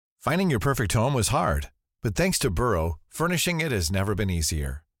Finding your perfect home was hard, but thanks to Burrow, furnishing it has never been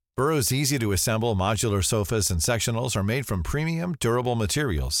easier. Burrow's easy-to-assemble modular sofas and sectionals are made from premium, durable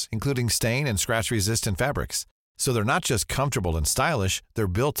materials, including stain and scratch-resistant fabrics. So they're not just comfortable and stylish, they're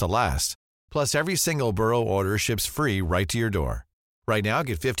built to last. Plus, every single Burrow order ships free right to your door. Right now,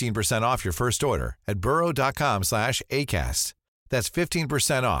 get 15% off your first order at burrow.com/ACAST. That's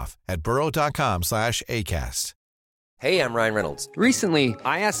 15% off at burrow.com/ACAST. Hey, I'm Ryan Reynolds. Recently,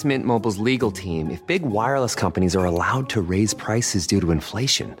 I asked Mint Mobile's legal team if big wireless companies are allowed to raise prices due to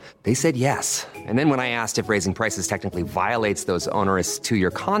inflation. They said yes. And then when I asked if raising prices technically violates those onerous two-year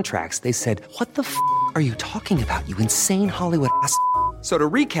contracts, they said, "What the f*** are you talking about, you insane Hollywood ass?" So to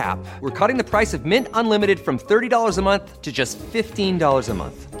recap, we're cutting the price of Mint Unlimited from $30 a month to just $15 a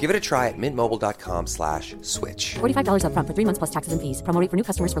month. Give it a try at mintmobile.com/switch. $45 up front for 3 months plus taxes and fees. Promo rate for new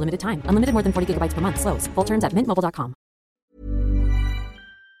customers for limited time. Unlimited more than 40 gigabytes per month. Slows full terms at mintmobile.com.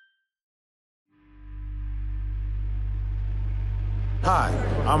 Hi,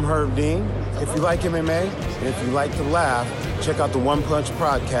 I'm Herb Dean. If you like MMA and if you like to laugh, check out the One Punch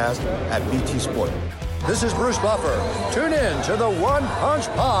podcast at BT Sport. This is Bruce Buffer. Tune in to the One Punch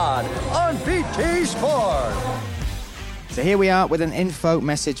Pod on BT Sport. So here we are with an info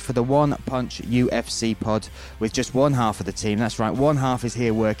message for the One Punch UFC pod with just one half of the team. That's right, one half is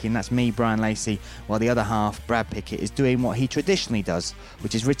here working. That's me, Brian Lacey, while the other half, Brad Pickett, is doing what he traditionally does,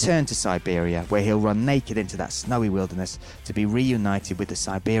 which is return to Siberia, where he'll run naked into that snowy wilderness to be reunited with the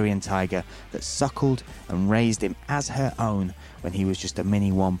Siberian tiger that suckled and raised him as her own when he was just a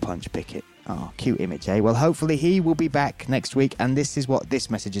mini One Punch Pickett. Oh, cute image, eh? Well, hopefully he will be back next week, and this is what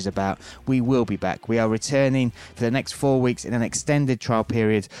this message is about. We will be back. We are returning for the next 4 weeks in an extended trial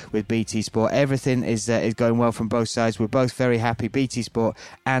period with BT Sport. Everything is going well from both sides. We're both very happy, BT Sport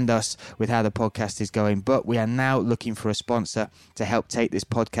and us, with how the podcast is going. But we are now looking for a sponsor to help take this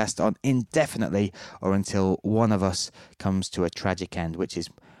podcast on indefinitely, or until one of us comes to a tragic end, which is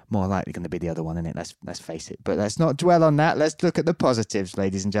more likely going to be the other one, isn't it? Let's face it. But let's not dwell on that. Let's look at the positives,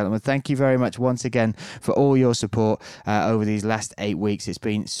 ladies and gentlemen. Thank you very much once again for all your support over these last 8 weeks. It's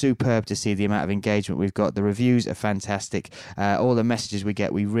been superb to see the amount of engagement we've got. The reviews are fantastic. All the messages we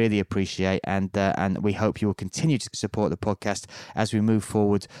get, we really appreciate, and we hope you will continue to support the podcast as we move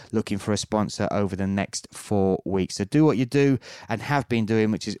forward, looking for a sponsor over the next 4 weeks. So do what you do and have been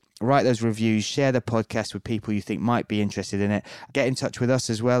doing, which is write those reviews, share the podcast with people you think might be interested in it. Get in touch with us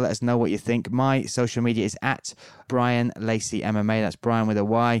as well. Let us know what you think. My social media is at Brian Lacey MMA. That's Brian with a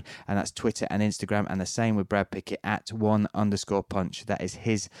Y, and that's Twitter and Instagram. And the same with Brad Pickett at @1_punch. That is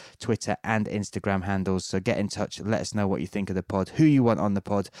his Twitter and Instagram handles. So get in touch. Let us know what you think of the pod, who you want on the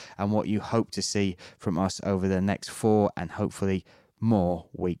pod, and what you hope to see from us over the next 4 and hopefully more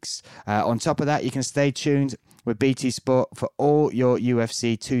weeks. On top of that, you can stay tuned with BT Sport for all your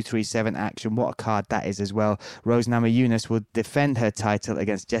UFC 237 action. What a card that is as well. Rose Namajunas will defend her title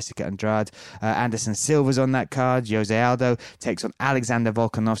against Jessica Andrade. Anderson Silva's on that card. Jose Aldo takes on Alexander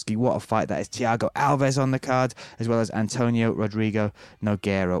Volkanovski. What a fight that is. Thiago Alves on the card, as well as Antonio Rodrigo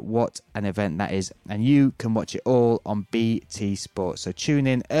Nogueira. What an event that is. And you can watch it all on BT Sport. So tune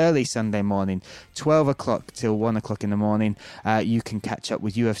in early Sunday morning, 12 o'clock till 1 o'clock in the morning. You can catch up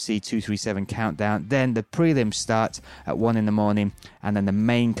with UFC 237 Countdown. Then the prelims start at 1 in the morning, and then the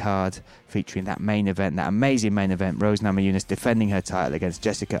main card featuring that main event, that amazing main event, Rose Namajunas defending her title against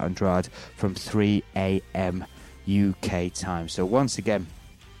Jessica Andrade from 3 a.m. UK time. So once again,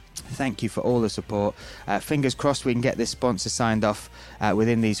 thank you for all the support. Fingers crossed we can get this sponsor signed off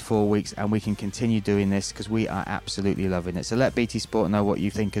within these 4 weeks, and we can continue doing this because we are absolutely loving it. So let BT Sport know what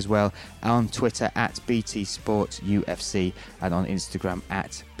you think as well on Twitter at BT Sport UFC and on Instagram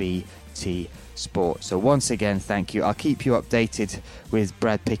at BT Sport. So once again, thank you. I'll keep you updated with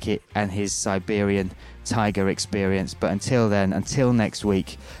Brad Pickett and his Siberian tiger experience. But until then, until next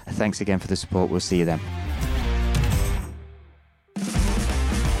week, thanks again for the support. We'll see you then.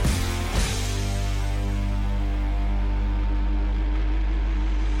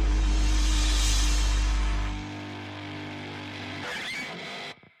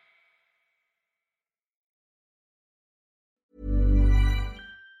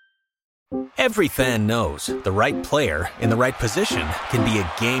 Every fan knows the right player in the right position can be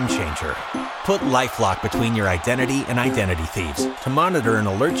a game changer. Put LifeLock between your identity and identity thieves to monitor and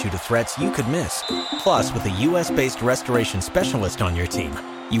alert you to threats you could miss. Plus, with a U.S.-based restoration specialist on your team,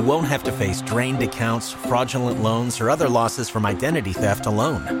 you won't have to face drained accounts, fraudulent loans, or other losses from identity theft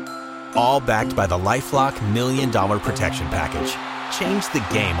alone. All backed by the LifeLock $1 Million Protection Package. Change the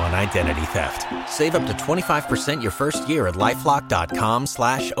game on identity theft. Save up to 25% your first year at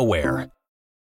LifeLock.com/aware.